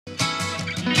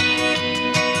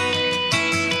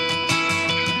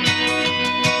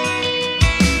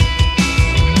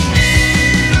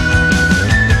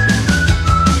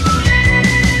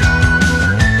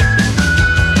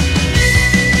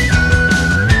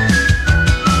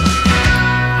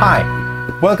Hi!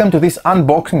 Welcome to this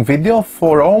unboxing video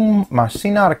for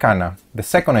Machina Arcana, the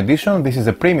second edition. This is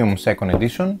a premium second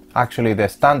edition. Actually, the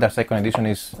standard second edition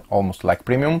is almost like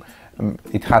premium.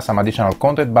 It has some additional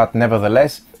content, but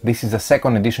nevertheless, this is the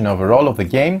second edition overall of the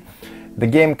game. The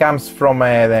game comes from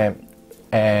a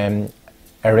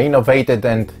renovated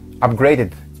and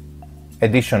upgraded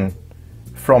edition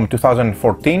from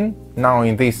 2014, now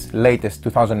in this latest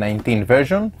 2019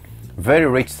 version. Very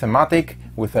rich thematic,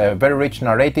 with a very rich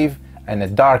narrative and a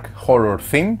dark horror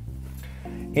theme.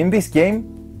 In this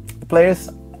game, the players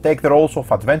take the roles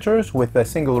of adventurers, with a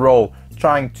single role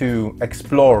trying to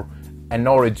explore an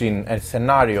origin, a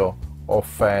scenario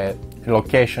of a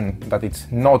location that it's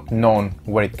not known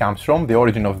where it comes from. The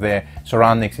origin of the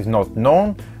surroundings is not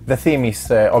known. The theme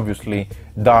is obviously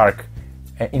dark,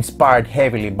 inspired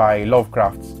heavily by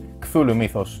Lovecraft's Cthulhu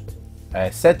mythos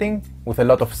setting, with a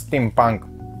lot of steampunk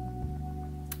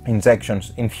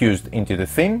injections infused into the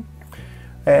theme.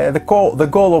 The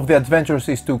goal of the adventurers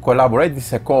is to collaborate. This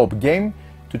is a co-op game,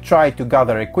 to try to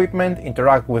gather equipment,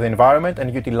 interact with the environment,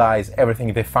 and utilize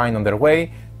everything they find on their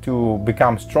way to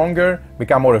become stronger,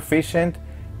 become more efficient,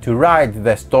 to write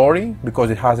the story,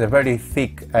 because it has a very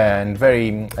thick and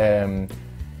very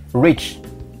rich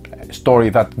story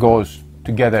that goes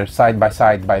together side by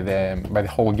side by the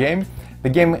whole game. The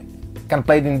game can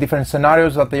play in different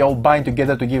scenarios that they all bind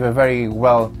together to give a very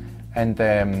well and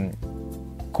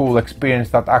cool experience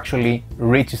that actually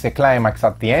reaches a climax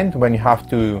at the end, when you have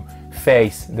to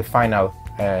face the final,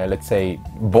 let's say,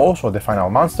 boss or the final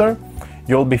monster.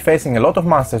 You'll be facing a lot of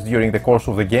monsters during the course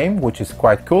of the game, which is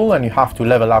quite cool, and you have to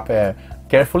level up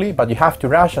carefully, but you have to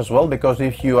rush as well, because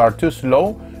if you are too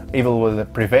slow, evil will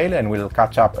prevail and will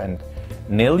catch up and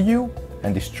nail you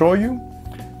and destroy you.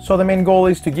 So the main goal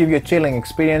is to give you a chilling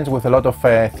experience with a lot of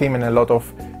theme and a lot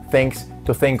of things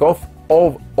to think of,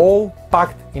 all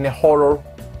packed in a horror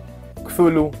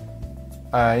Cthulhu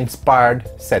inspired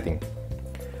setting.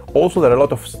 Also, there are a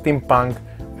lot of steampunk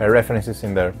references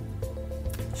in there.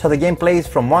 So the game plays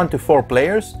from 1 to 4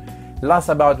 players, lasts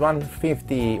about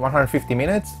 150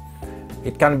 minutes.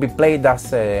 It can be played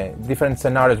as different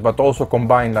scenarios, but also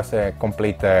combined as a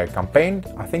complete campaign.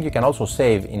 I think you can also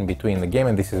save in between the game,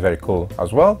 and this is very cool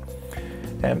as well.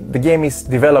 The game is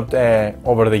developed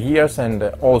over the years, and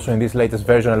also in this latest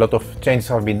version a lot of changes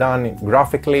have been done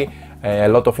graphically, a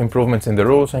lot of improvements in the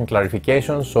rules and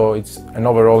clarifications, so it's an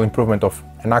overall improvement of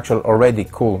an actual already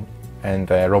cool and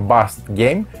robust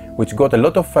game, which got a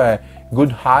lot of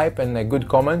good hype and good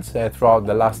comments throughout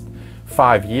the last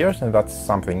 5 years, and that's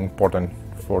something important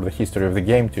for the history of the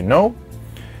game to know.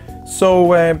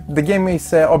 So the game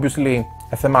is obviously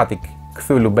a thematic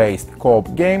Cthulhu-based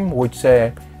co-op game, which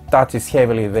touches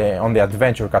heavily on the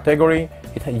adventure category.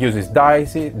 It uses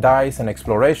dice and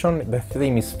exploration. The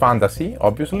theme is fantasy,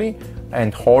 obviously,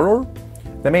 and horror.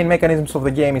 The main mechanisms of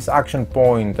the game is action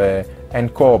point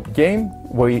and co-op game.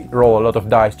 We roll a lot of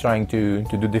dice trying to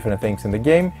do different things in the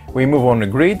game. We move on a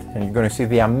grid, and you're going to see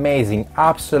the amazing,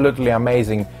 absolutely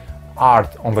amazing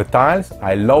art on the tiles.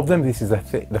 I love them. This is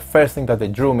the first thing that they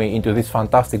drew me into this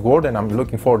fantastic world, and I'm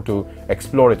looking forward to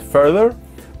explore it further.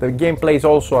 The game plays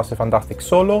also as a fantastic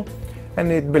solo,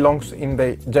 and it belongs in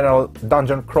the general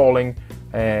dungeon crawling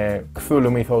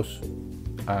Cthulhu mythos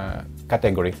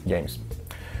category games.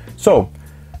 So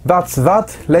that's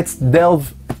that. Let's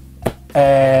delve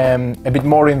a bit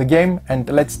more in the game, and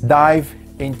let's dive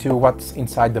into what's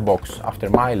inside the box after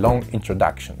my long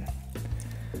introduction.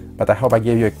 But I hope I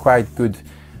gave you a quite good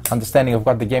understanding of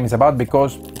what the game is about,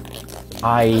 because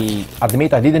I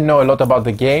admit I didn't know a lot about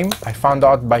the game. I found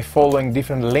out by following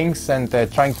different links and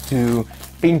trying to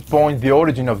pinpoint the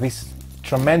origin of this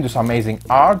tremendous, amazing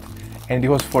art, and it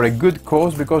was for a good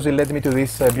cause, because it led me to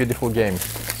this beautiful game.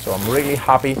 So I'm really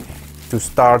happy to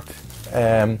start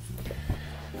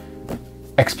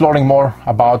exploring more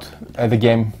about the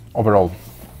game overall.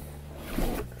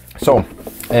 So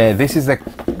this is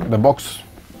the box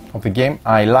of the game.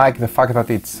 I like the fact that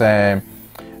it's a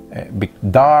bit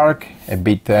dark, a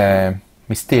bit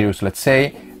mysterious, let's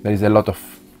say. There is a lot of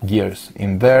gears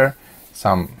in there,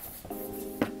 some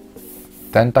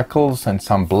tentacles and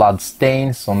some blood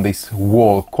stains on this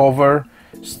wall cover,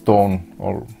 stone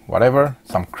or whatever,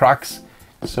 some cracks.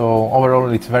 So overall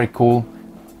it's very cool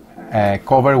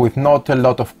cover with not a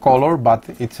lot of color, but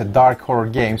it's a dark horror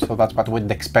game, so that's what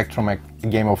we'd expect from a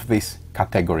game of this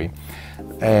category.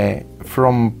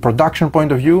 From production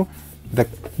point of view, the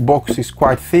box is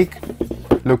quite thick,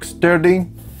 looks sturdy,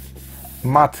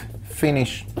 matte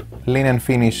finish, linen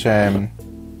finish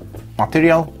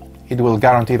material. It will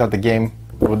guarantee that the game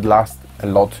would last a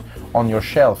lot on your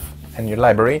shelf and your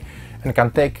library, and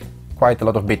can take quite a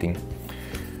lot of beating.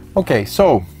 Okay,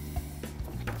 so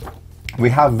we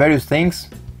have various things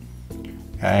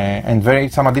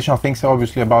and some additional things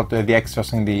obviously about the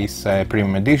extras in this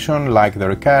premium edition, like the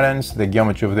recurrence, the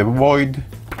geometry of the void,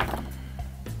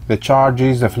 the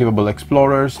charges, the flippable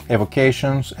explorers,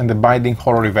 evocations, and the binding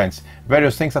horror events.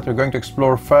 Various things that we're going to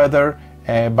explore further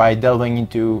by delving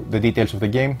into the details of the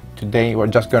game. Today we're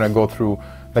just going to go through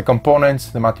the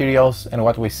components, the materials, and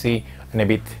what we see, and a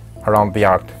bit around the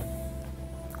art.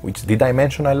 Which, did I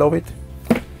mention I love it?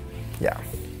 Yeah.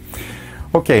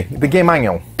 Okay, the game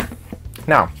manual.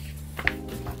 Now,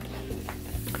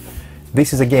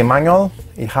 this is a game manual.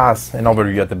 It has an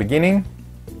overview at the beginning.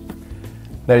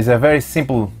 There is a very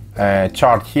simple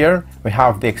chart here. We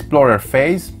have the explorer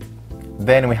phase,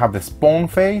 then we have the spawn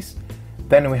phase,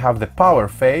 then we have the power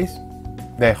phase,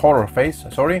 the horror phase,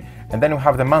 sorry, and then we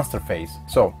have the monster phase.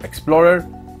 So, explorer,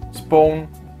 spawn,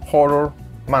 horror,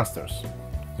 monsters.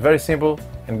 It's very simple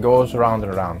and goes around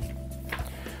and around.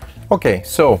 Okay,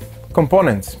 so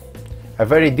components. A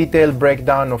very detailed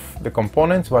breakdown of the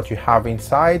components, what you have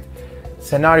inside.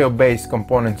 Scenario-based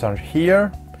components are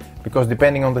here, because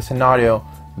depending on the scenario,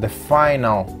 the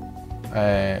final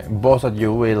boss that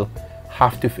you will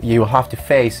have to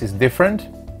face is different,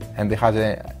 and it has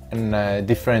a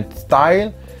different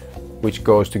style, which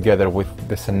goes together with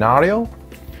the scenario.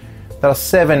 There are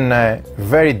 7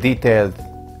 very detailed,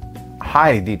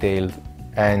 highly detailed,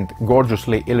 and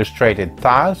gorgeously illustrated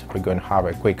tiles. We're going to have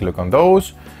a quick look on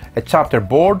those. A chapter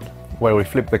board where we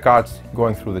flip the cards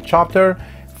going through the chapter.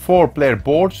 4-player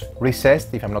boards,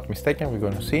 recessed if I'm not mistaken, we're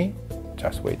going to see.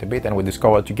 Just wait a bit and we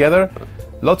discover together.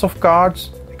 Lots of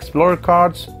cards, explorer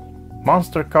cards,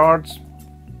 monster cards,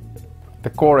 the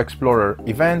core explorer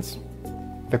events,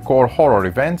 the core horror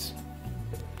events,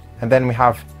 and then we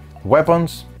have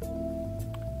weapons.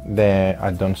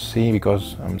 I don't see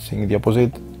because I'm seeing the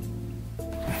opposite.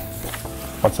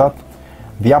 What's that?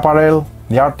 The apparel,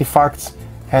 the artifacts,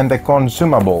 and the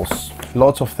consumables.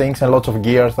 Lots of things and lots of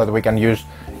gears that we can use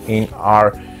in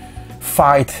our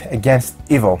fight against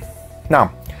evil.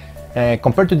 Now,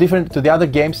 compared to the other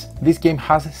games, this game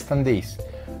has standees.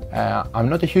 I'm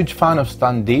not a huge fan of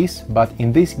standees, but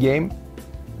in this game,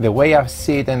 the way I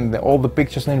see it and all the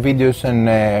pictures and videos and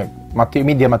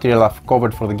media material I've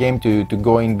covered for the game to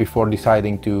go in before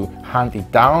deciding to hunt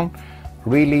it down,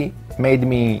 really made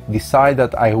me decide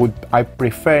that I'm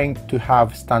preferring to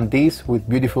have standees with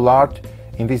beautiful art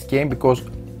in this game, because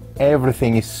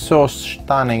everything is so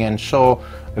stunning and so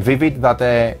vivid that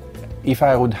if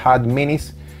I would had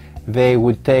minis, they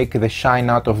would take the shine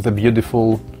out of the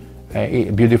beautifully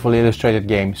illustrated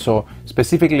game. So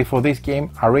specifically for this game,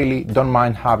 I really don't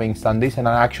mind having standees, and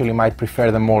I actually might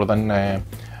prefer them more than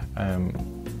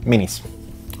minis.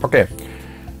 Okay,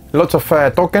 lots of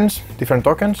tokens, different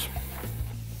tokens.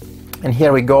 And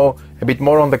here we go a bit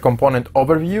more on the component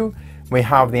overview. We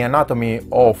have the anatomy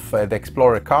of the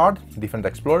explorer card, different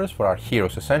explorers for our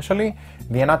heroes essentially.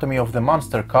 The anatomy of the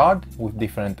monster card with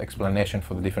different explanation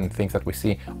for the different things that we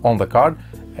see on the card.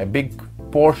 A big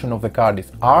portion of the card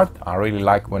is art. I really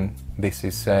like when this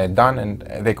is done, and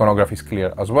the iconography is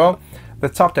clear as well. The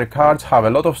chapter cards have a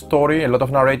lot of story, a lot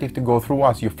of narrative to go through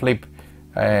as you flip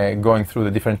going through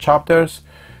the different chapters.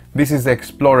 This is the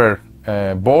explorer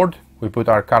board. We put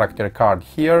our character card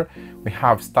here. We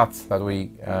have stats that we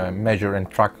measure and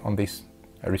track on this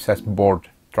recessed board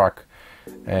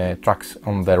tracks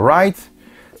on the right.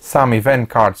 Some event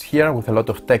cards here with a lot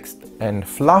of text and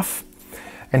fluff.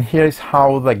 And here is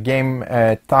how the game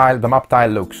the map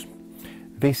tile looks.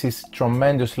 This is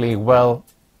tremendously well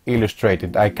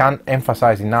illustrated. I can't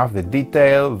emphasize enough the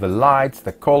detail, the lights,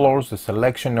 the colors, the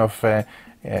selection of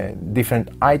different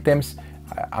items.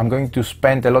 I'm going to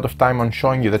spend a lot of time on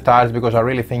showing you the tiles, because I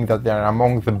really think that they are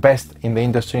among the best in the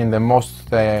industry and the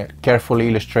most carefully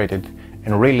illustrated,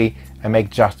 and really make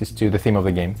justice to the theme of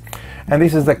the game. And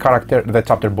this is the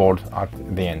chapter board at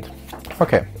the end.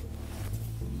 Okay.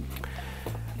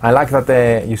 I like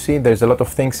that you see there's a lot of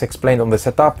things explained on the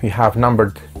setup. You have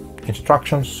numbered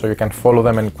instructions so you can follow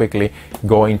them and quickly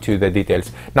go into the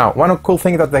details. Now, one cool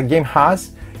thing that the game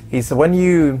has is when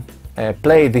you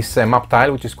play this map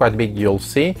tile, which is quite big, you'll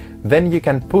see, then you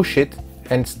can push it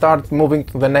and start moving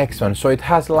to the next one. So it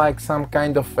has like some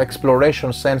kind of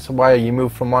exploration sense while you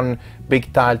move from one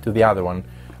big tile to the other one,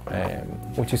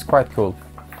 which is quite cool.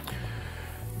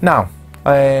 Now,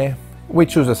 we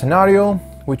choose a scenario,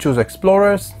 we choose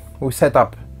explorers, we set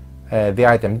up the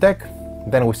item deck,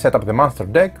 then we set up the monster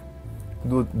deck,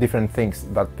 do different things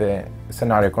that the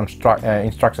scenario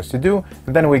instructs us to do,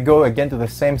 and then we go again to the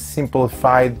same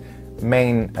simplified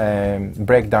main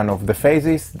breakdown of the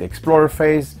phases: the explorer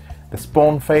phase, the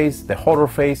spawn phase, the horror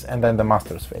phase, and then the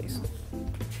masters phase.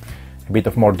 a bit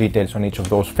of more details on each of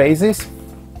those phases.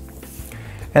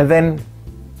 And then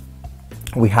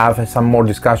we have some more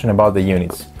discussion about the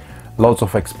units. Lots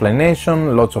of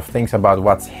explanation, lots of things about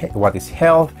what is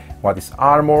health, what is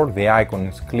armor, the icon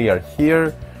is clear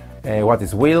here, what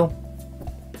is will,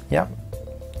 yeah,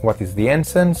 what is the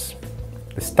essence,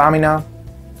 the stamina,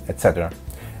 etc.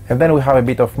 And then we have a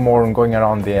bit of more going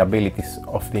around the abilities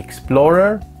of the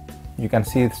explorer. You can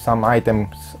see some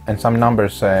items and some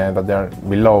numbers that are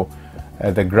below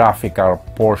the graphical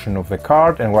portion of the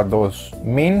card and what those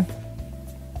mean,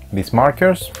 these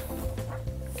markers.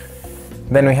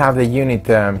 Then we have the unit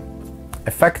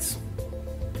effects,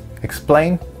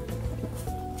 explain.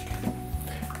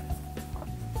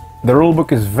 The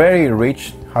rulebook is very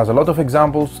rich, has a lot of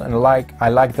examples, and I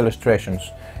like the illustrations.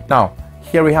 Now,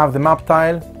 here we have the map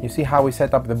tile. You see how we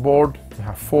set up the board. We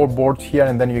have 4 boards here,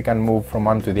 and then you can move from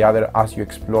one to the other as you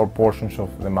explore portions of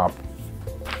the map.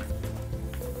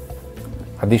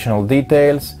 Additional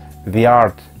details. The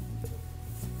art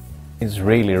is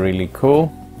really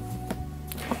cool.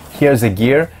 Here's the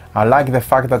gear. I like the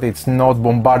fact that it's not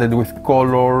bombarded with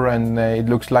color and it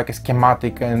looks like a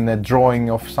schematic and a drawing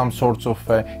of some sorts of,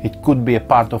 it could be a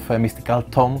part of a mystical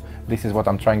tome. This is what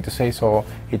I'm trying to say, so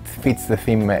it fits the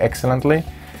theme excellently.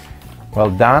 Well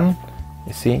done,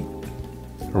 you see,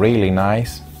 really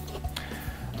nice.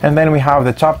 And then we have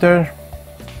the chapter,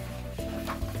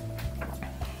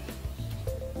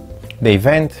 the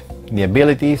event, the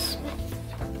abilities,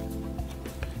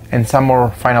 and some more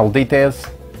final details.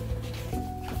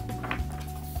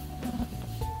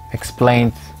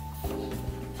 Explained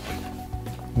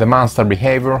the monster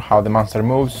behavior, how the monster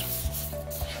moves,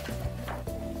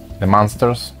 the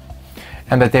monsters,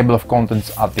 and the table of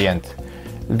contents at the end.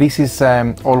 This is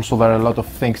also, there are a lot of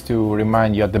things to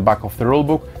remind you at the back of the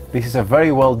rulebook. This is a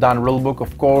very well done rulebook.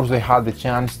 Of course, they had the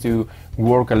chance to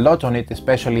work a lot on it,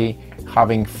 especially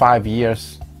having 5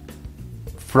 years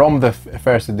from the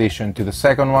first edition to the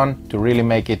second one to really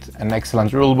make it an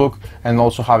excellent rulebook, and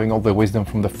also having all the wisdom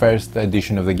from the first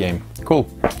edition of the game. Cool.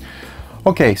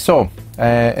 Okay, so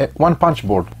one punch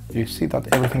board. You see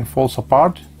that everything falls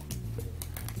apart,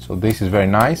 so this is very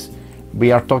nice.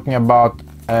 We are talking about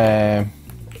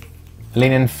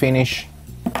linen finish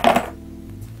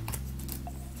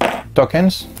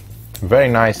tokens, very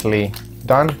nicely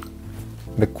done.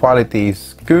 The quality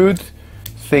is good,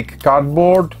 thick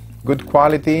cardboard, good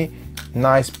quality,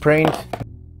 nice print,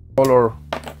 color,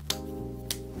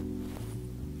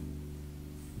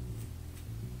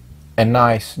 and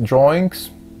nice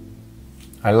drawings.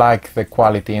 I like the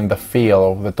quality and the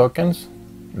feel of the tokens,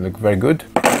 they look very good.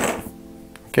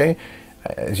 Okay,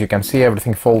 as you can see,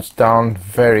 everything falls down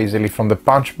very easily from the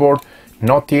punch board,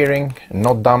 no tearing,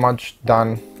 no damage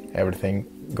done, everything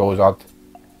goes out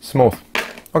smooth.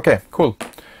 Okay, cool.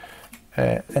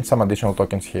 And some additional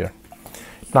tokens here.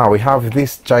 Now we have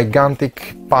this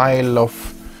gigantic pile of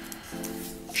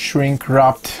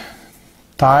shrink-wrapped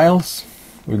tiles.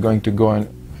 We're going to go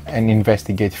and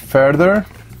investigate further.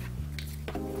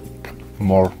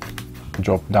 More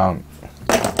drop-down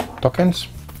tokens.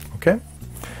 Okay.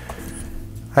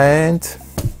 And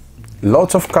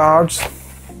lots of cards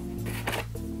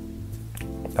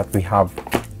that we have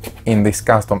in this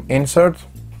custom insert,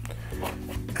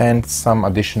 and some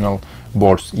additional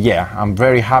boards. Yeah, I'm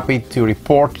very happy to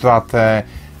report that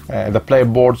the player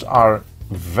boards are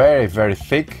very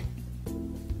thick,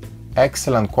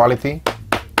 excellent quality.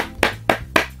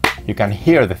 You can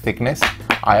hear the thickness.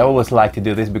 I always like to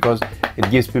do this because it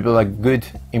gives people a good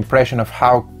impression of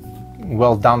how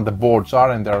well done the boards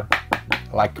are, and they're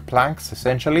like planks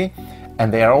essentially,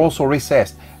 and they are also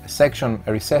recessed.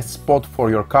 A recessed spot for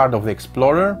your card of the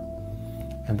explorer,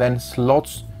 and then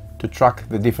slots to track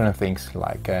the different things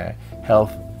like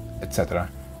health, etc.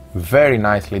 Very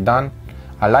nicely done.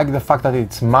 I like the fact that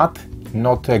it's matte,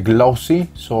 not glossy,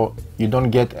 so you don't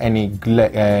get any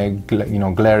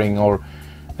glaring or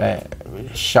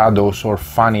shadows or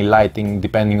funny lighting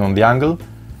depending on the angle.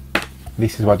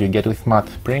 This is what you get with matte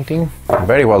printing.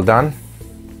 Very well done.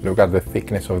 Look at the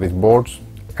thickness of these boards.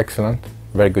 Excellent.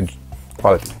 Very good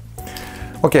quality.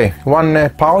 Okay, one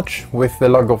pouch with the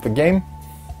logo of the game.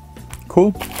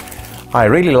 Cool. I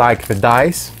really like the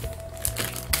dice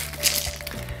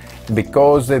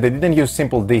because they didn't use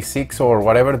simple D6 or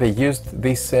whatever. They used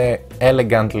this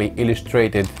elegantly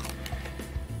illustrated,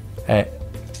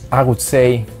 I would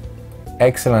say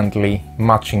excellently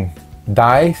matching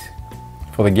dice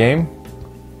for the game.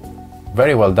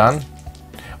 Very well done.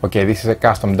 Okay, this is a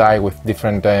custom die with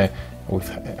different with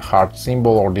heart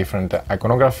symbol or different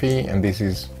iconography, and this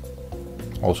is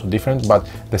also different, but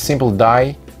the simple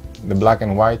die, the black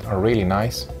and white, are really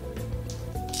nice.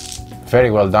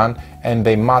 Very well done. and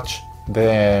they match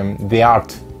the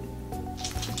art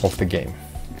of the game.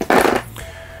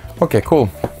 Okay, cool.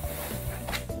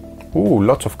 Ooh,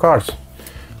 lots of cards.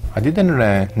 I didn't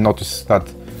notice that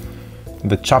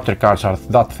the chapter cards are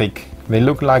that thick. They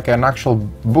look like an actual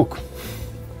book.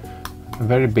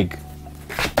 Very big.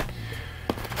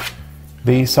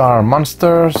 These are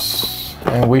monsters,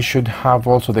 and we should have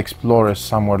also the explorers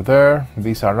somewhere there.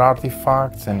 These are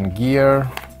artifacts and gear.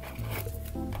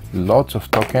 Lots of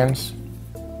tokens.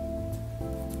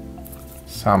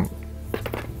 Some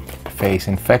face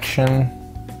infection.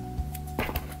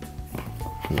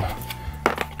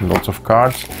 Lots of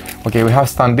cards. Okay, we have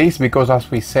standees because,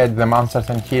 as we said, the monsters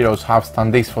and heroes have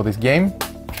standees for this game.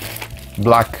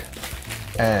 Black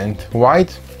and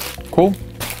white. Cool.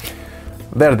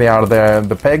 There they are,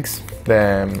 the pegs,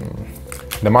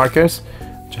 the markers.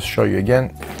 Just show you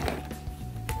again.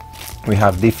 We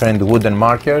have different wooden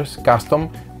markers, custom,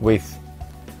 with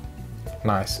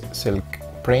nice silk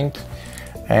print,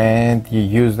 and you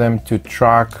use them to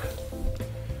track,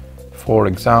 for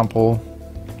example,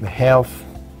 the health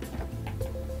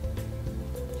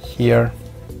here.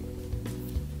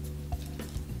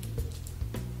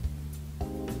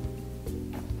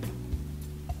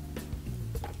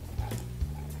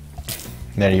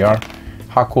 There you are.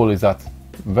 How cool is that?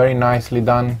 Very nicely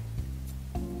done.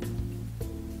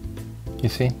 You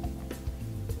see?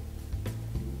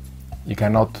 You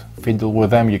cannot fiddle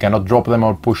with them, you cannot drop them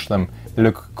or push them. They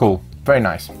look cool. Very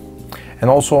nice.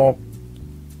 And also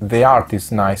the art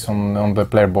is nice on the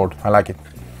player board. I like it.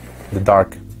 The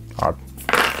dark art.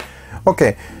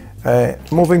 Okay,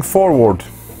 moving forward.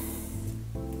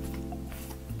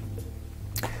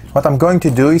 What I'm going to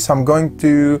do is I'm going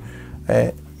to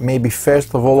maybe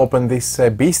first of all open this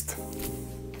beast.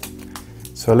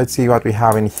 So let's see what we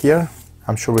have in here.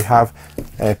 I'm sure we have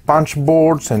punch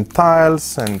boards and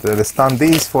tiles and the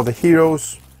standees for the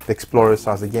heroes, the explorers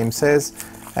as the game says,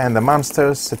 and the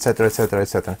monsters, etc, etc,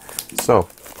 etc. So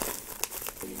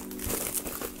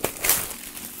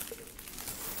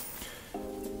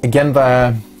again,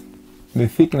 the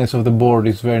thickness of the board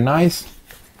is very nice.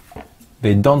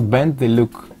 They don't bend, they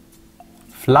look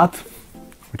flat,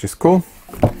 which is cool.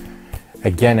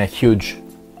 Again, a huge,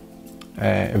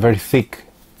 very thick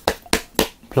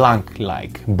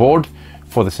plank-like board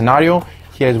for the scenario.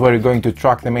 Here's where we're going to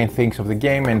track the main things of the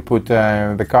game and put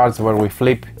the cards where we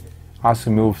flip as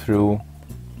we move through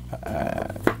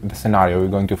the scenario. We're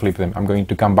going to flip them. I'm going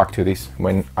to come back to this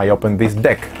when I open this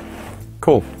deck.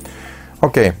 Cool.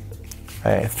 Okay,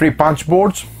 3 punch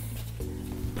boards.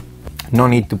 No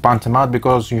need to punch them out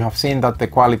because you have seen that the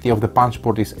quality of the punch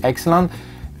board is excellent.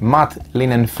 Matte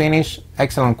linen finish,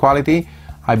 excellent quality.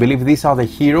 I believe these are the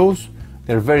heroes.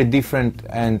 They're very different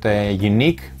and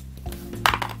unique.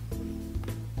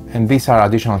 And these are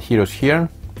additional heroes here.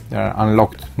 There are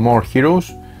unlocked more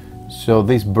heroes. So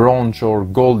these bronze or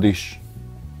goldish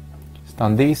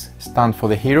standees stand for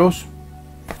the heroes.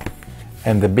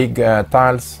 And the big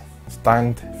tiles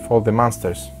stand for the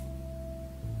monsters.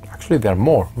 Actually, there are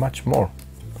more, much more.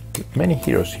 Many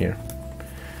heroes here.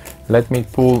 Let me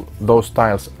pull those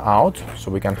tiles out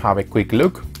so we can have a quick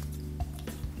look.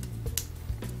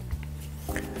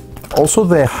 Also,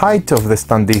 the height of the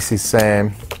standees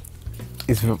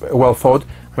is well thought.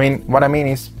 I mean, what I mean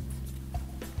is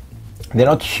they're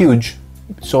not huge,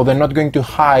 so they're not going to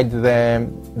hide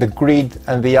the grid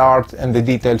and the art and the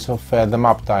details of the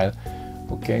map tile.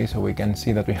 Okay, so we can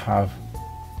see that we have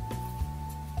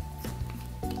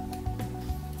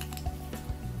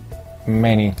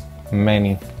many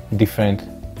different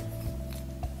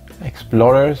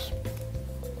explorers,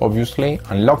 obviously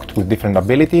unlocked with different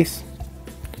abilities.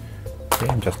 Okay,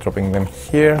 I'm just dropping them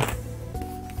here.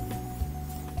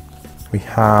 We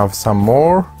have some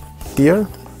more here,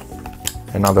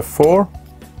 another 4.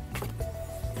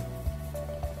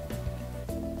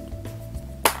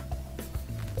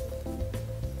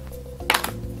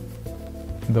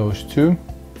 Those 2.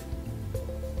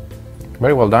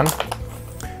 Very well done.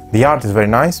 The art is very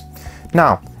nice.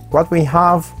 Now, what we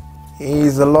have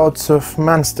is lots of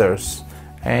monsters,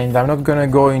 and I'm not gonna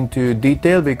go into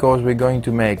detail because we're going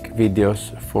to make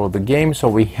videos for the game. So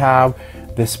we have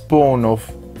the spawn of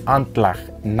Antlach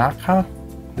Nacha,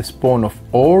 the spawn of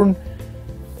Orn,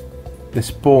 the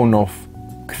spawn of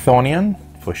Chthonian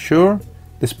for sure,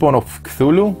 the spawn of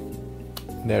Cthulhu.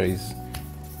 There is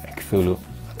a Cthulhu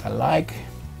that I like.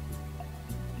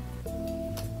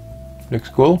 Looks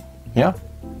cool, yeah.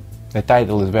 The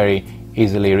title is very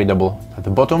easily readable at the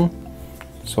bottom,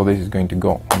 so this is going to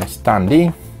go on a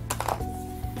standee.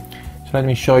 So let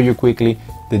me show you quickly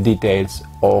the details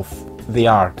of the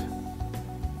art.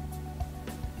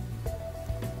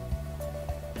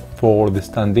 for the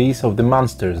standees of the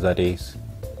monsters, that is.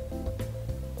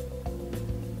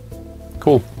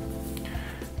 Cool.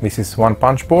 This is one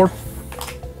punch board.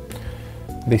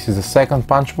 This is the second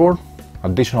punch board,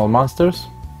 additional monsters.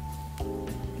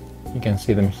 You can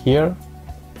see them here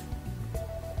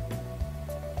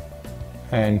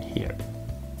and here.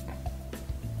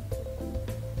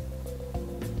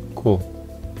 Cool.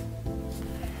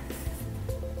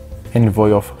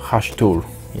 Envoy of Hashtur.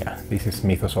 Yeah, this is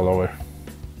mythos all over.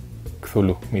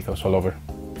 Cthulhu mythos all over.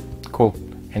 Cool.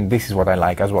 And this is what I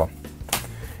like as well.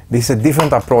 This is a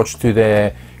different approach to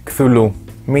the Cthulhu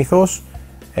mythos.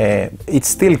 It's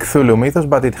still Cthulhu mythos,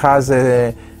 but it has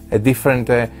a different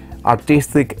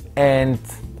artistic and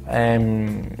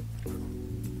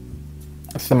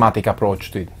thematic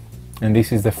approach to it. And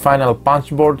this is the final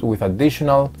punch board with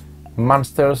additional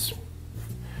monsters.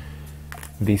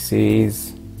 This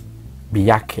is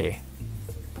Byake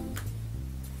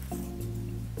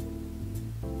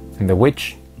and the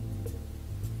witch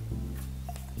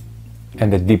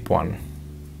and the deep one.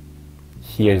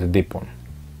 Here's the deep one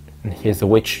and here's the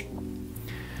witch.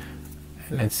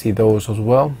 Let's see those as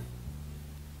well.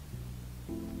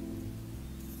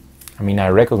 I mean, I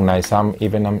recognize some,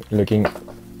 even I'm looking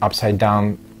upside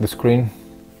down the screen.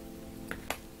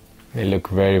 They look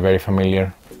very, very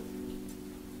familiar.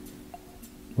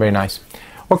 Very nice.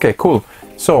 Okay, cool.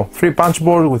 So, 3 punch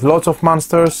board with lots of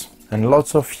monsters and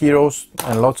lots of heroes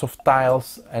and lots of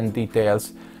tiles and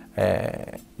details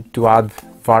to add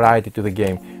variety to the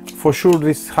game. For sure,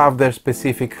 these have their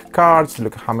specific cards.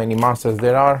 Look how many monsters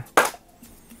there are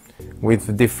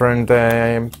with different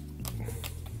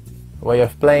way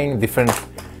of playing, different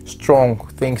strong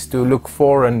things to look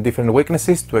for and different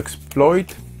weaknesses to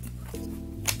exploit.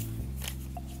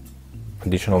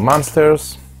 Additional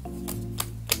monsters,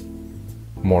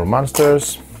 more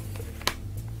monsters,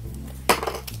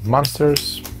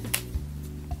 monsters.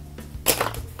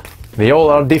 They all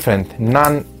are different.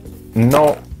 No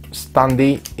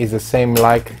standee is the same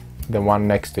like the one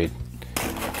next to it.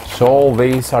 So all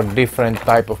these are different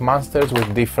type of monsters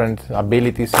with different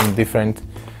abilities and different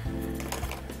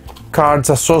cards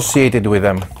associated with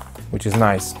them, which is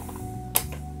nice.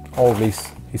 All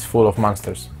this is full of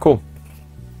monsters. Cool.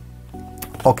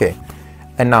 Okay,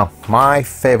 and now my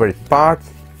favorite part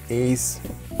is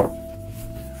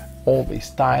all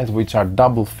these tiles, which are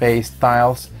double-faced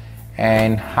tiles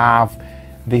and have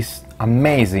this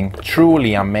amazing,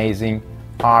 truly amazing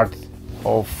art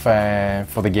of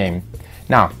for the game.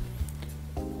 Now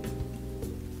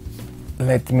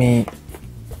let me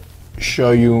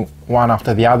show you one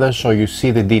after the other so you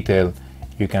see the detail.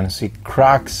 You can see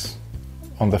cracks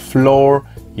on the floor,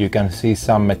 you can see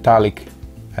some metallic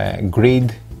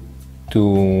grid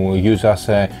to use as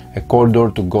a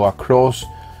corridor to go across,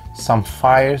 some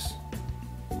fires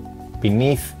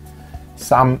beneath,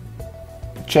 some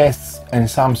chests and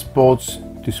some spots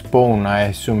to spawn, I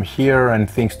assume here, and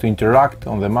things to interact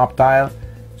on the map tile.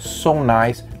 So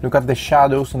nice. Look at the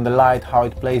shadows and the light, how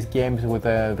it plays games with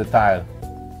the tile.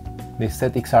 The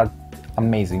aesthetics are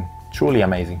amazing, truly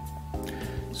amazing.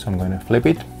 So I'm going to flip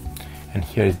it, and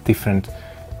here is different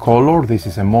color. This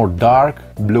is a more dark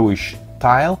bluish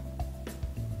tile.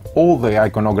 All the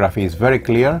iconography is very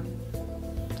clear.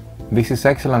 This is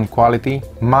excellent quality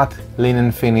matte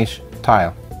linen finish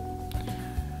tile.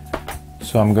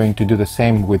 So I'm going to do the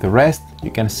same with the rest. You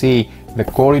can see the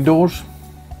corridors.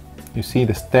 You see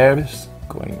the stairs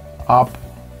going up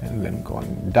and then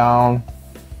going down,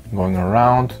 going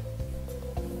around.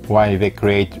 Why they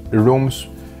create rooms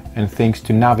and things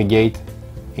to navigate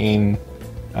in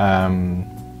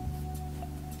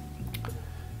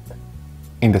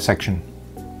the section.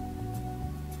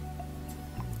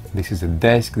 This is a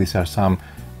desk. These are some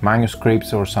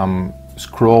manuscripts or some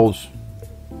scrolls.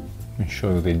 Let me show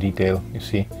you the detail. You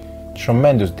see,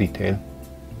 tremendous detail.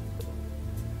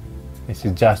 This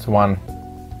is just one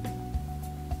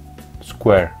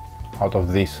square out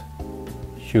of this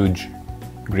huge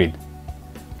grid.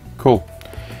 Cool.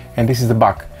 And this is the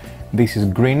back. This is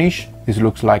greenish. This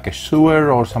looks like a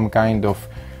sewer or some kind of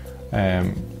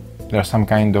there are some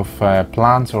kind of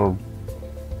plants or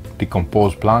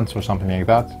decomposed plants or something like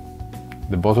that.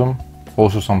 The bottom,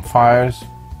 also some fires.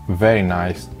 Very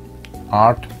nice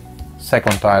art.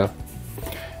 Second tile.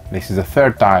 This is the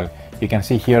third tile. You can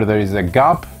see here there is a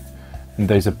gap and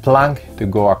there is a plank to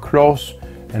go across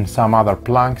and some other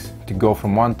planks to go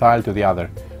from one tile to the other.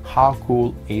 How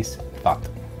cool is that?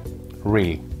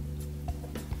 Really.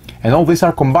 And all these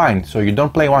are combined, so you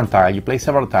don't play one tile, you play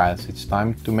several tiles. It's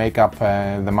time to make up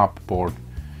the map board.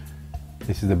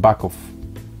 This is the back of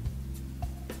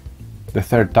the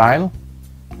third tile.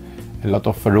 A lot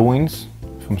of ruins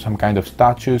from some kind of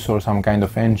statues or some kind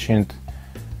of ancient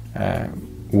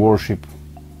worship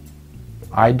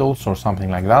idols or something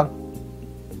like that.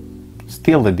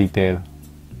 Still the detail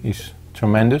is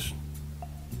tremendous.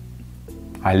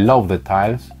 I love the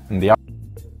tiles and the art.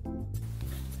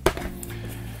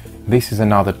 This is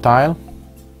another tile.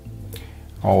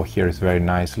 Oh, here is very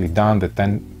nicely done, the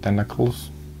tentacles.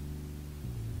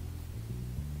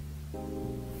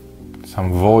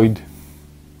 Some void.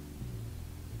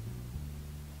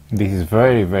 This is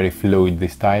very fluid,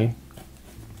 this tile.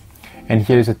 And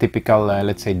here is a typical,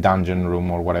 let's say, dungeon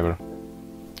room or whatever.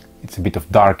 It's a bit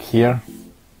of dark here,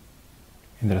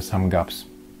 and there are some gaps.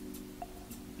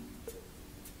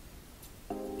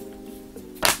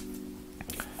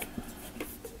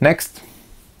 Next,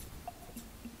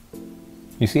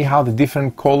 you see how the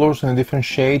different colors and the different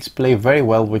shades play very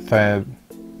well with the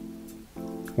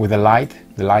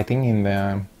lighting in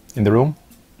the room.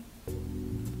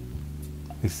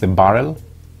 This is a barrel.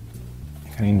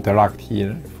 You can interact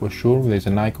here for sure. There's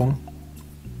an icon.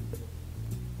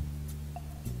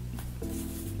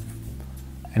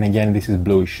 And again, this is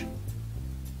bluish.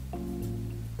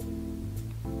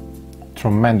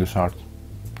 Tremendous art.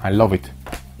 I love it.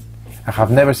 I have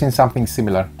never seen something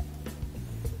similar.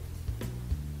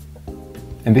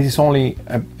 And this is only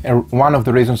one of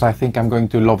the reasons I think I'm going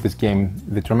to love this game.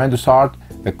 The tremendous art,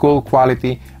 the cool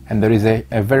quality, and there is a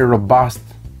very robust,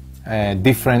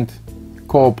 different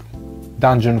co-op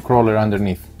dungeon crawler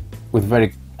underneath with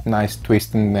very nice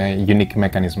twist and unique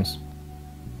mechanisms.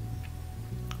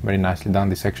 Very nicely done,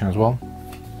 this section as well.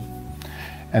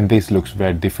 And this looks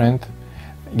very different.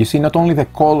 You see not only the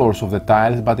colors of the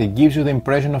tiles, but it gives you the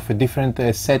impression of a different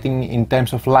setting in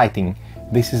terms of lighting.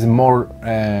 This is more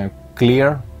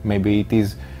clear, maybe it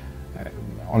is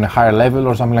on a higher level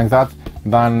or something like that,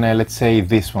 than let's say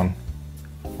this one.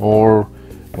 Or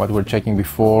what we're checking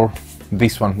before,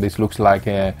 this one. This looks like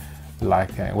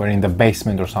we're in the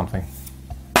basement or something.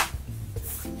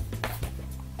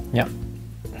 Yeah,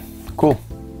 cool.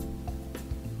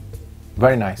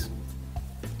 Very nice.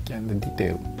 Again, the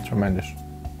detail, tremendous.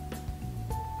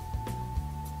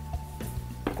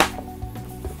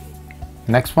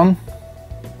 Next one.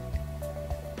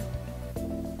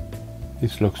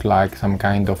 This looks like some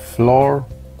kind of floor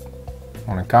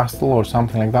on a castle or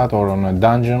something like that, or on a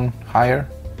dungeon, higher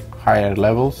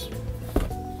levels,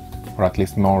 or at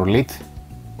least more lit.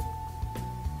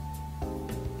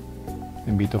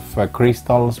 A bit of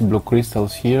crystals, blue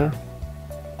crystals here.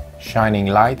 Shining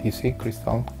light, you see,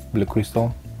 crystal, blue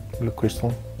crystal, blue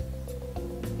crystal.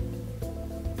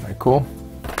 Very cool.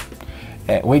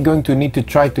 We're going to need to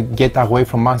try to get away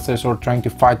from monsters or trying to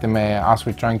fight them as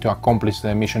we're trying to accomplish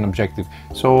the mission objective.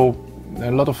 So a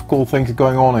lot of cool things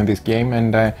going on in this game,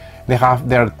 and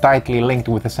they're tightly linked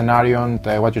with the scenario and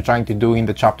what you're trying to do in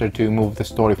the chapter to move the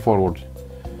story forward.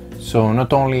 So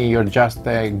not only you're just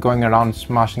going around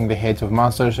smashing the heads of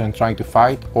monsters and trying to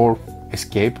fight or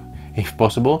escape if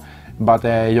possible, but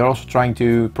you're also trying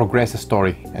to progress the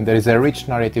story, and there is a rich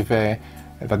narrative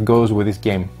that goes with this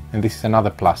game, and this is another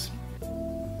plus.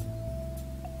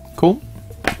 Cool.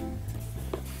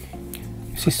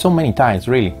 You see so many tiles,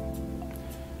 really.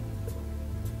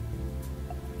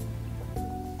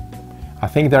 I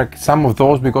think there are some of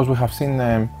those because we have seen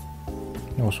there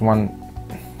was one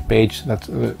page that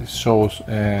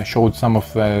showed some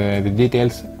of the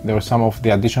details. There were some of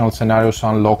the additional scenarios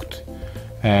unlocked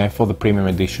for the premium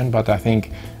edition, but I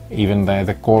think even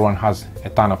the core one has a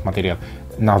ton of material.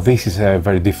 Now this is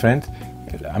very different.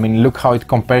 I mean, look how it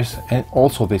compares, and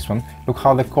also this one. Look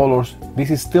how the colors,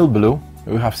 this is still blue.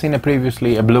 We have seen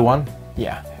previously a blue one.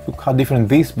 Yeah, look how different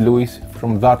this blue is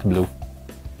from that blue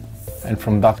and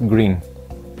from that green.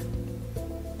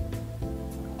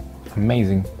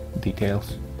 Amazing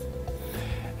details.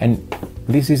 And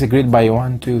this is a grid by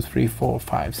 1, 2, 3, 4,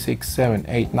 5, 6, 7,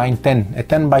 8, 9, 10. A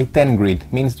 10 by 10 grid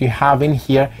means you have in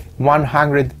here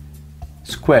 100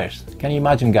 squares. Can you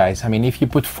imagine, guys? I mean, if you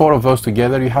put 4 of those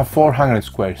together, you have 400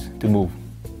 squares to move.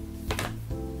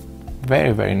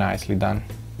 Very nicely done.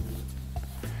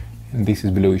 And this is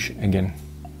bluish again.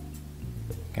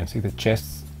 You can see the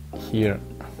chests here.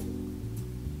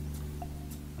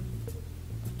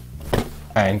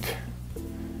 And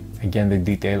again, the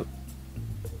detail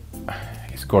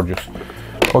is gorgeous.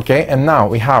 Okay, and now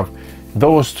we have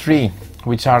those 3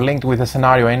 which are linked with the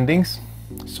scenario endings.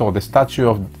 So the Statue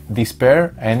of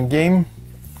Despair, Endgame,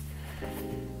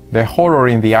 the Horror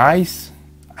in the Eyes,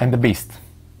 and the Beast.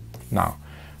 Now,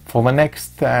 for the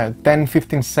next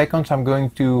 10-15 seconds I'm going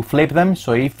to flip them,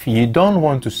 so if you don't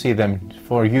want to see them,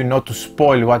 for you not to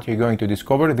spoil what you're going to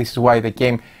discover, this is why they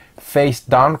came face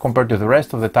down compared to the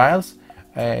rest of the tiles.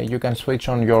 You can switch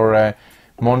on your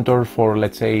monitor for,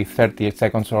 let's say, 38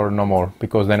 seconds or no more,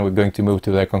 because then we're going to move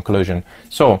to the conclusion.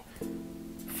 So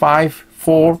 5,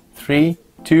 4, 3,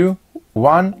 2,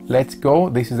 1, let's go.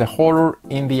 This is a horror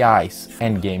in the eyes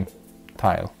endgame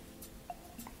tile.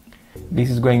 This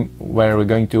is where we're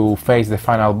going to face the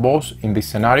final boss in this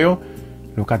scenario.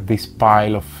 Look at this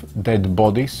pile of dead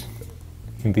bodies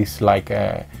in this, like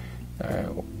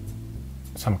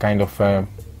some kind of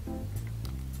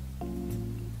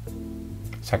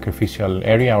sacrificial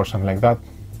area or something like that,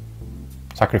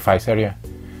 sacrifice area.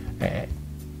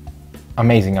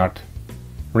 Amazing art,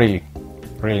 really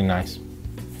nice.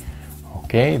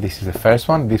 Okay, this is the first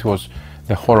one. This was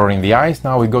the horror in the eyes.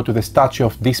 Now we go to the statue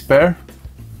of despair.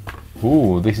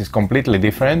 Ooh, this is completely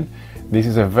different. This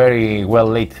is a very well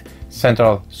lit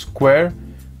central square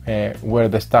where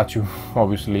the statue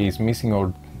obviously is missing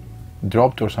or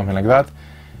dropped or something like that.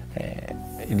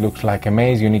 It looks like a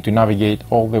maze. You need to navigate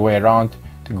all the way around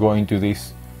to go into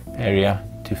this area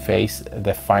to face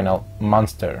the final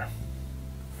monster.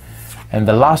 And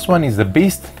the last one is the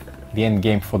beast, the end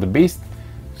game for the beast.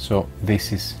 So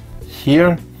this is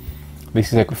here.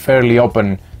 This is a fairly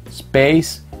open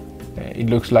space. It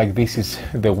looks like this is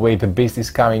the way the beast is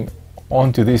coming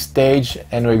onto this stage,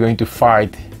 and we're going to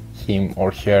fight him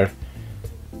or her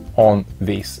on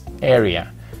this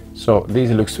area. So this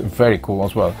looks very cool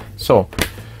as well. So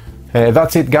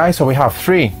that's it, guys. So we have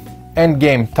 3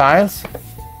 endgame tiles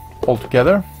all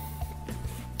together,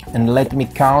 and let me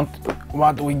count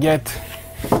what we get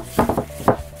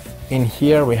in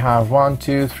here. We have 1,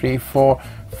 2, 3, 4,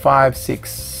 5,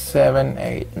 6, 7,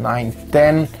 8, 9,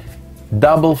 10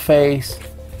 double face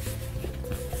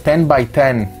 10 by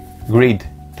 10 grid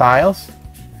tiles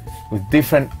with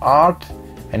different art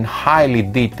and highly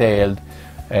detailed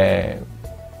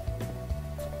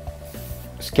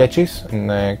sketches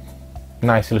and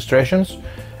nice illustrations.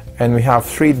 And we have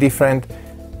 3 different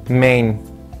main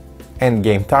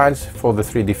endgame tiles for the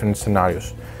 3 different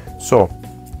scenarios. So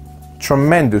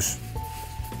tremendous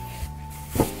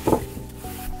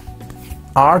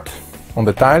art on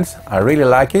the tiles. I really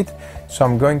like it. So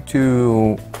I'm going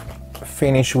to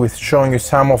finish with showing you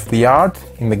some of the art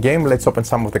in the game. Let's open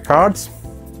some of the cards.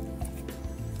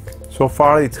 So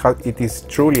far it is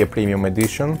truly a premium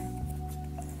edition,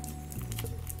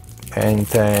 and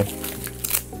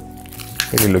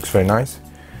really looks very nice.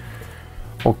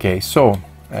 Okay, so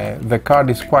the card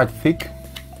is quite thick.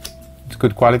 It's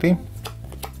good quality.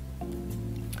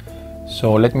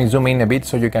 So let me zoom in a bit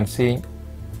so you can see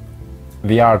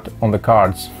the art on the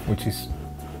cards, which is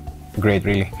great,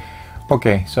 really.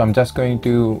 Okay, so I'm just going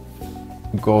to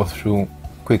go through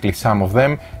quickly some of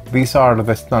them. These are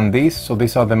the standees, so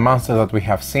these are the monsters that we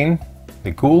have seen,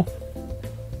 the ghoul.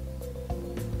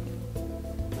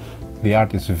 The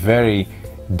art is very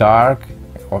dark.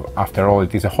 After all,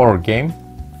 it is a horror game.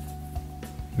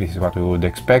 This is what we would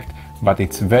expect, but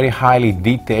it's very highly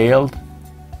detailed.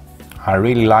 I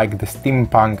really like the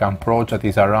steampunk approach that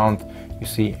is around, you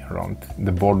see, around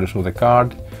the borders of the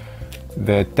card.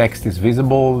 The text is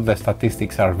visible, the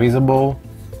statistics are visible,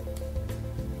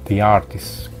 the art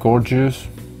is gorgeous.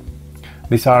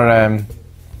 These are, I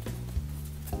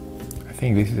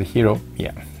think this is a hero,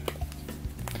 yeah.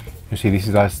 You see, this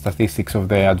is the statistics of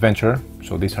the adventure,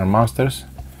 so these are monsters.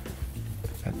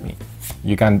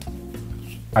 You can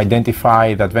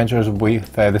identify the adventures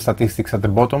with the statistics at the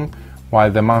bottom,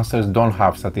 while the monsters don't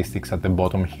have statistics at the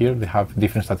bottom here. They have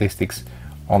different statistics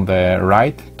on the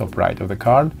right, top right of the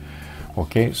card.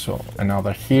 Okay, so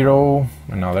another hero,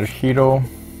 another hero,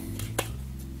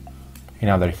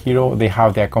 another hero. They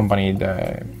have the accompanying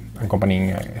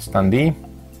standee,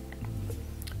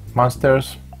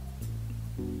 monsters,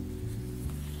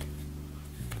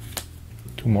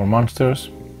 2 more monsters.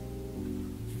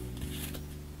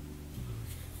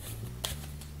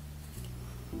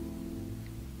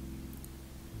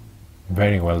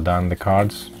 Very well done. The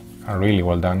cards are really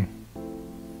well done.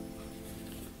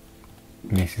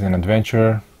 This is an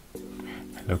adventure.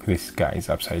 Look, this guy is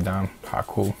upside down. How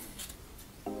cool.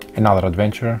 Another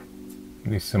adventure.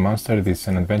 This is a monster, this is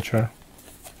an adventure.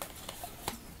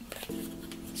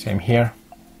 Same here.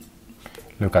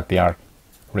 Look at the art.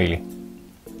 Really.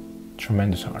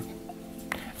 Tremendous art.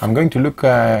 I'm going to look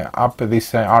up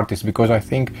this artist because I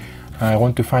think I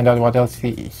want to find out what else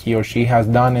he or she has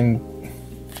done and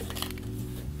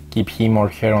keep him or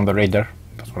her on the radar.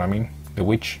 That's what I mean. The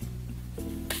witch.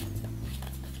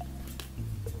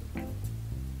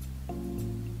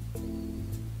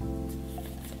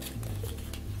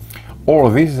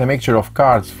 Or this is a mixture of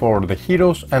cards for the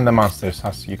heroes and the monsters,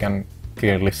 as you can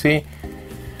clearly see.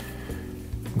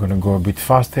 I'm gonna go a bit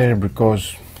faster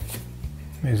because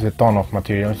there's a ton of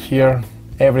material here.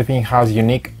 Everything has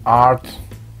unique art,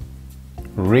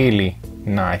 really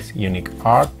nice unique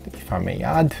art, if I may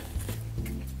add.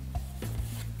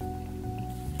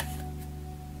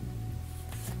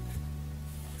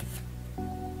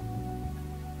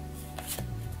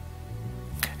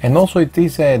 And also it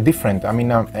is different. I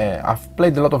mean, I've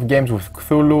played a lot of games with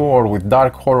Cthulhu or with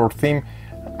dark horror theme.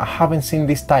 I haven't seen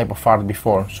this type of art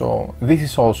before, so this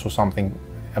is also something,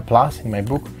 a plus in my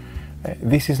book.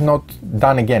 This is not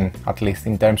done again, at least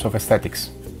in terms of aesthetics.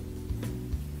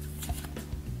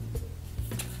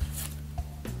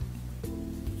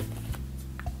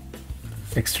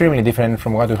 Extremely different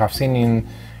from what we have seen in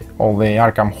all the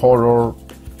Arkham horror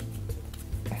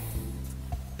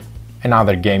and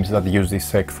other games that use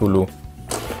this Cthulhu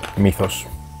mythos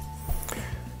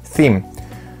theme.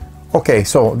 Okay,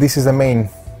 so this is the main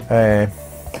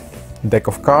deck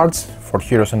of cards for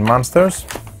heroes and monsters.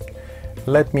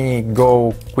 Let me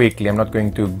go quickly. I'm not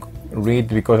going to read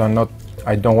because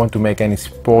I don't want to make any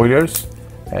spoilers,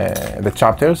 the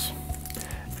chapters.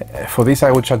 For this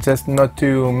I would suggest not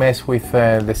to mess with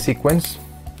the sequence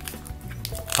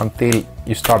until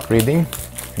you start reading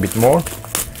a bit more.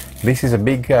 This is a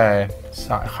big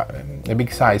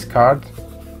size card,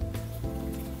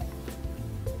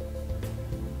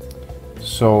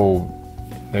 so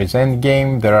there is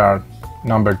endgame, there are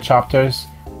numbered chapters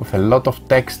with a lot of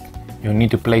text. You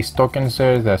need to place tokens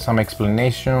there are some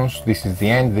explanations. This is the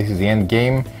end, this is the end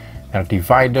game. There are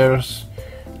dividers,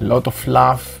 a lot of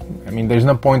fluff. I mean, there's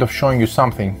no point of showing you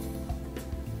something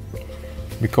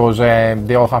because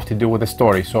they all have to do with the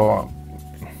story, so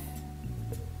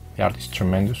the art is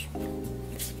tremendous.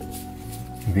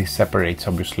 This separates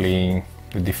obviously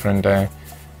the different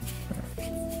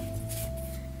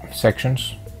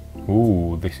sections.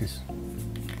 Ooh, this is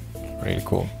really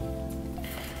cool.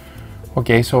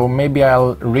 Okay, so maybe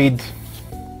I'll read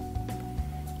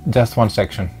just one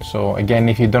section. So again,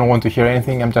 if you don't want to hear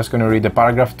anything, I'm just going to read a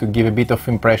paragraph to give a bit of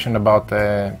impression about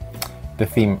the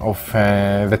theme of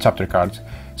the chapter cards.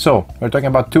 So we're talking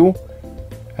about two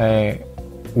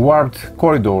ward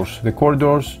corridors. The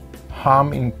corridors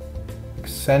hum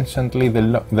incessantly,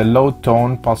 the low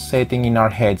tone pulsating in our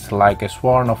heads like a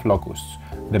swarm of locusts.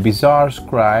 The bizarre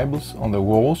scribbles on the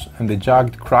walls and the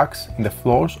jagged cracks in the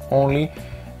floors only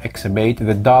exacerbate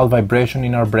the dull vibration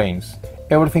in our brains.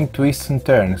 Everything twists and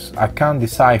turns. I can't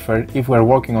decipher if we're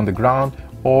walking on the ground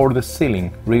or the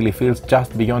ceiling really feels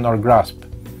just beyond our grasp.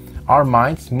 Our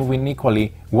minds move in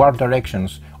equally warped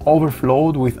directions,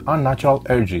 overflowed with unnatural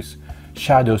urges.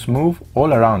 Shadows move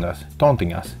all around us,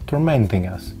 taunting us, tormenting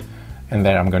us. And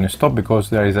there I'm going to stop because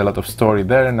there is a lot of story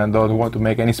there and I don't want to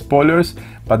make any spoilers,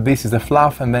 but this is the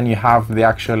fluff, and then you have the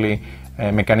actually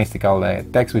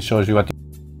mechanistical text which shows you what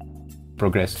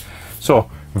progress. So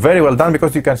very well done,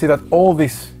 because you can see that all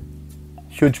this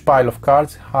huge pile of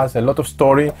cards has a lot of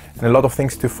story and a lot of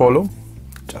things to follow.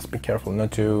 Just be careful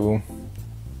not to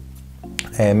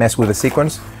mess with the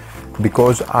sequence,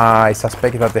 because I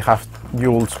suspect that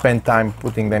you will spend time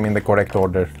putting them in the correct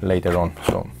order later on.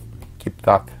 So keep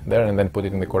that there and then put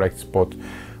it in the correct spot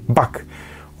back.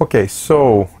 Okay,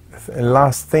 so the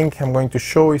last thing I'm going to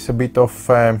show is a bit of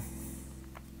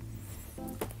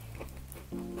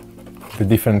the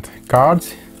different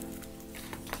cards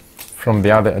from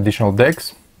the other additional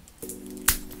decks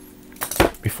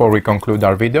before we conclude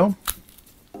our video.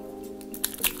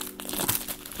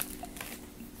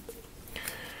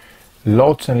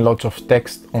 Lots and lots of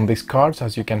text on these cards,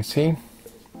 as you can see.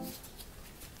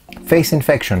 Face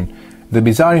infection. The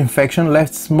bizarre infection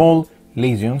left small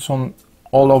lesions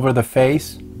all over the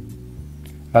face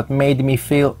that made me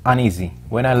feel uneasy.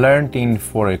 When I leaned in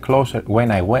for a closer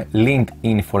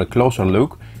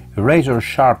look,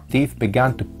 razor-sharp teeth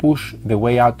began to push the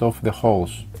way out of the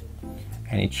holes.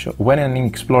 And when an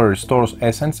explorer stores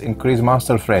essence, increase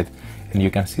monster threat. And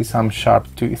you can see some sharp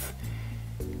teeth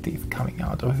coming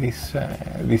out of this.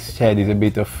 This shed is a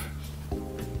bit of.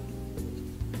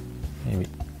 Maybe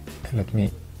let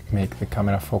me make the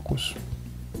camera focus,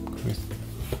 because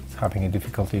it's having a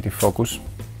difficulty to focus.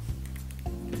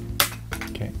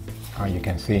 Okay, now you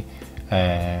can see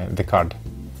the card.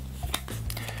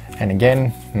 And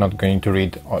again, not going to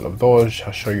read all of those.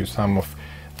 I'll show you some of.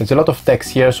 There's a lot of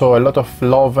text here, so a lot of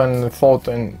love and thought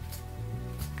and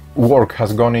work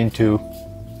has gone into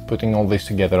putting all this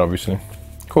together, obviously.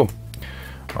 Cool.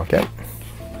 Okay.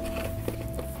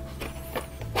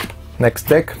 Next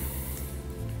deck.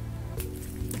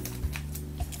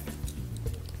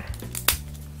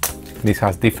 This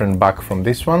has different back from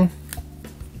this one.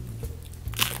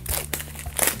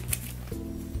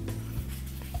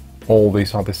 All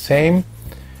these are the same.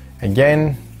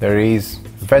 Again, there is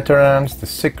Veterans, The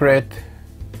Secret,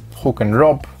 hook and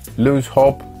rope, loose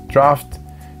hop, draft,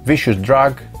 vicious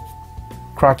drag,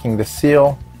 cracking the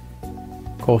seal,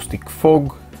 caustic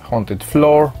fog, haunted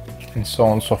floor, and so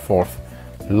on and so forth.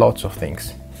 Lots of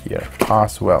things here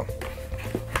as well.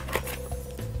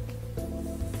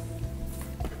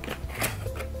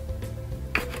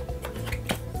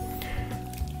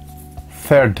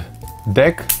 Third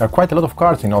deck, there are quite a lot of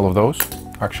cards in all of those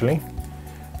actually,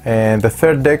 and the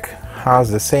third deck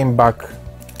has the same back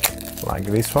like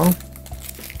this one.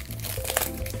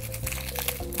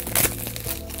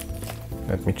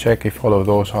 Let me check if all of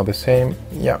those are the same.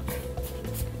 Yeah,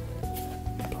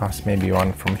 plus maybe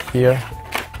one from here.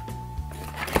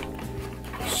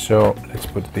 So let's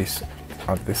put this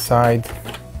at the side.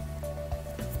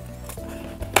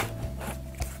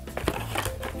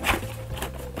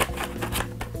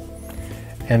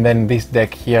 And then this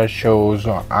deck here shows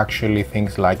actually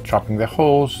things like Trapping the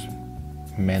Holes,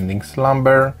 Mending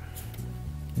Slumber,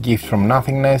 Gift from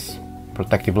Nothingness,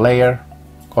 Protective Layer,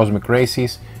 Cosmic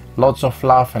Races, lots of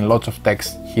fluff and lots of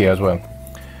text here as well.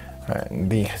 And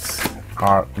these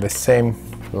are the same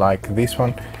like this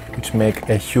one, which make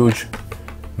a huge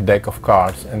deck of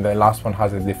cards, and the last one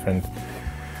has a different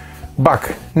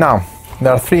back. Now,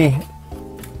 there are four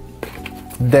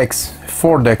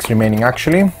decks remaining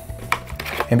actually.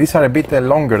 And these are a bit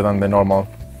longer than the normal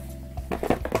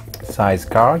size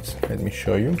cards. Let me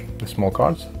show you the small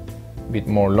cards, a bit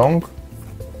more longer.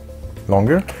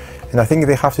 And I think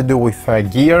they have to do with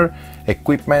gear,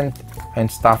 equipment,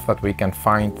 and stuff that we can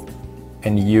find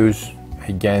and use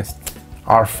against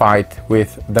our fight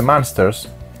with the monsters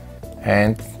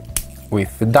and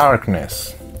with the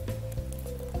darkness.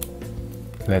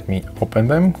 Let me open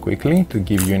them quickly to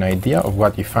give you an idea of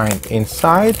what you find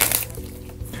inside.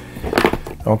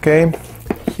 Okay,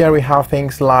 here we have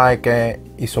things like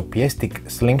Isopiestic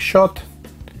Slingshot,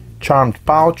 Charmed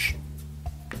Pouch,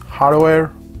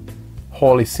 Hardware,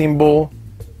 Holy Symbol,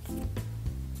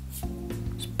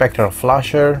 Spectral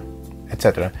Flasher,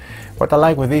 etc. What I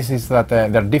like with this is that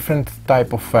there are different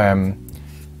type of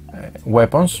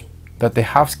weapons, that they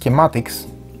have schematics,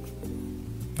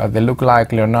 that they look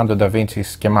like Leonardo da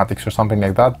Vinci's schematics or something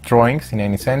like that, drawings in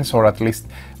any sense, or at least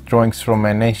drawings from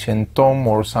an ancient tome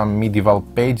or some medieval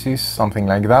pages, something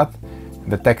like that.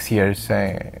 The text here is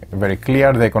very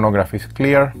clear, the iconography is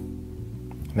clear,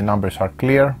 the numbers are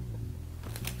clear,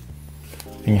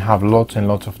 and you have lots and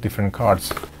lots of different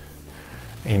cards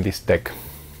in this deck.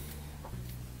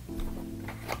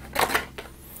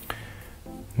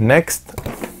 Next,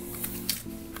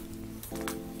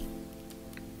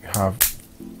 you have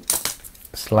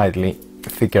a slightly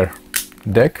thicker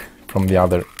deck from the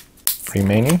other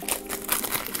remaining,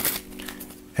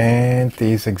 and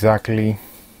is exactly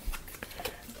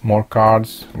more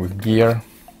cards with gear,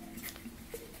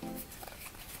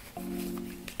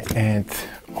 and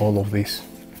all of these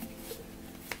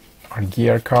are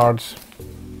gear cards,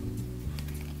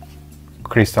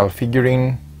 crystal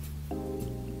figurine,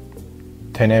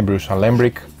 Tenebrous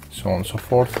Alembric, so on and so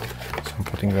forth. So I'm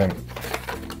putting them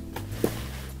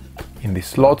in this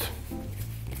slot.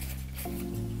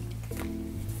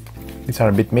 These are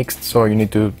a bit mixed, so you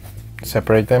need to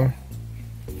separate them.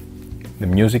 The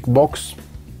music box,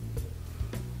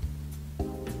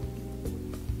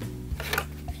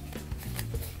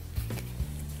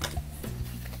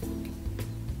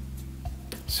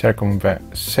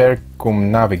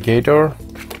 Circumnavigator,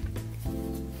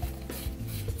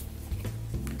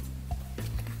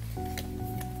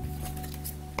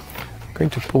 I'm going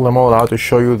to pull them all out to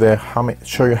show you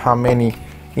how many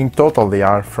in total they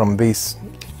are from this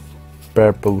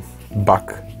purple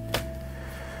back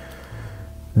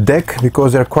deck,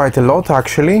 because there are quite a lot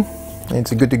actually.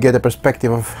 It's good to get a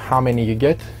perspective of how many you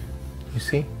get. You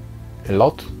see, a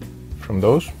lot from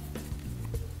those.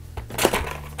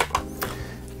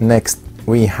 Next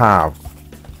we have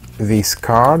these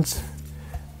cards,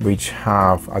 which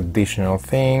have additional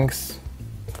things.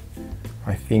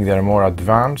 I think they're more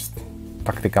advanced.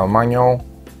 Tactical manual,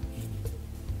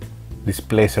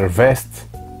 displacer vest,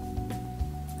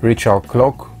 ritual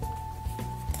clock.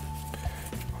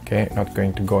 Okay, not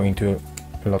going to go into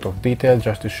a lot of detail,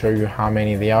 just to show you how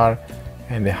many they are,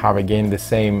 and they have again the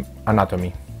same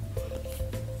anatomy.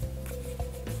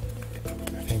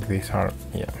 I think these are,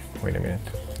 yeah, wait a minute,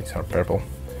 these are purple,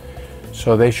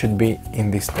 so they should be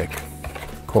in this deck.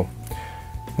 Cool.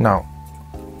 Now,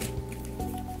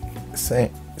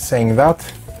 saying that,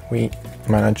 we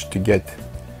managed to get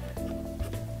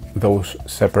those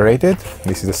separated.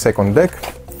 This is the second deck.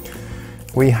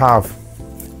 We have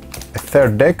a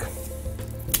third deck,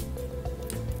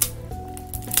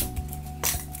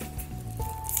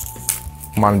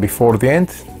 one before the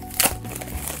end,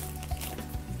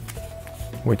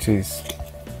 which is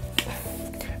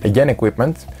again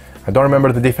equipment. I don't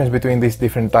remember the difference between these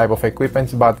different type of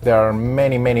equipments, but there are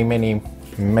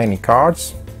many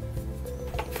cards.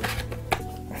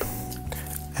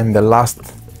 And the last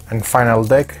and final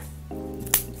deck.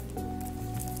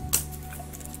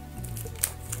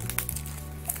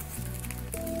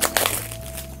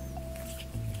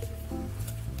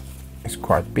 It's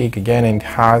quite big again, and it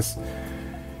has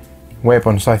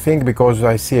weapons, I think, because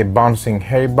I see a bouncing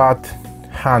headbutt,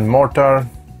 hand mortar,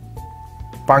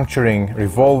 puncturing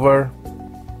revolver,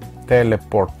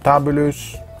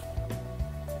 teleportabulus,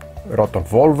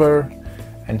 rotovolver,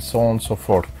 and so on and so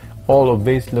forth. All of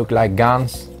these look like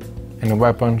guns and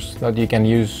weapons that you can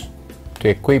use to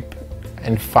equip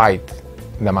and fight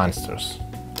the monsters.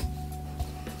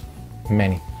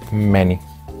 Many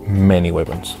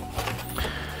weapons.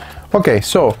 Okay,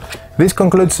 so this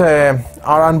concludes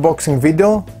our unboxing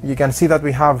video. You can see that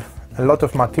we have a lot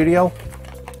of material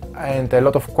and a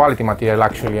lot of quality material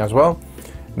actually as well.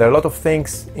 There are a lot of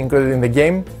things included in the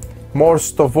game.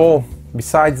 Most of all,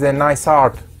 besides the nice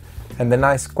art and the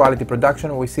nice quality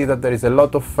production, we see that there is a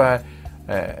lot of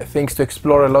things to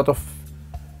explore, a lot of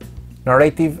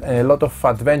narrative and a lot of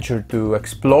adventure to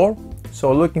explore.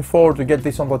 So looking forward to get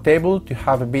this on the table, to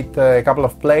have a couple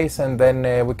of plays, and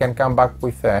then we can come back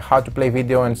with how to play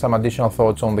video and some additional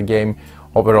thoughts on the game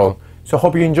overall. So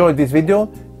hope you enjoyed this video.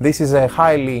 This is a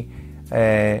highly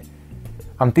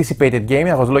anticipated game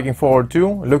I was looking forward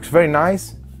to. Looks very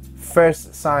nice.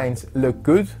 First signs look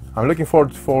good. I'm looking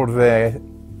forward for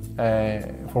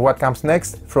what comes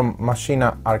next from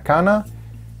Machina Arcana.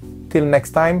 Till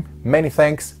next time, many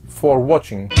thanks for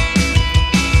watching.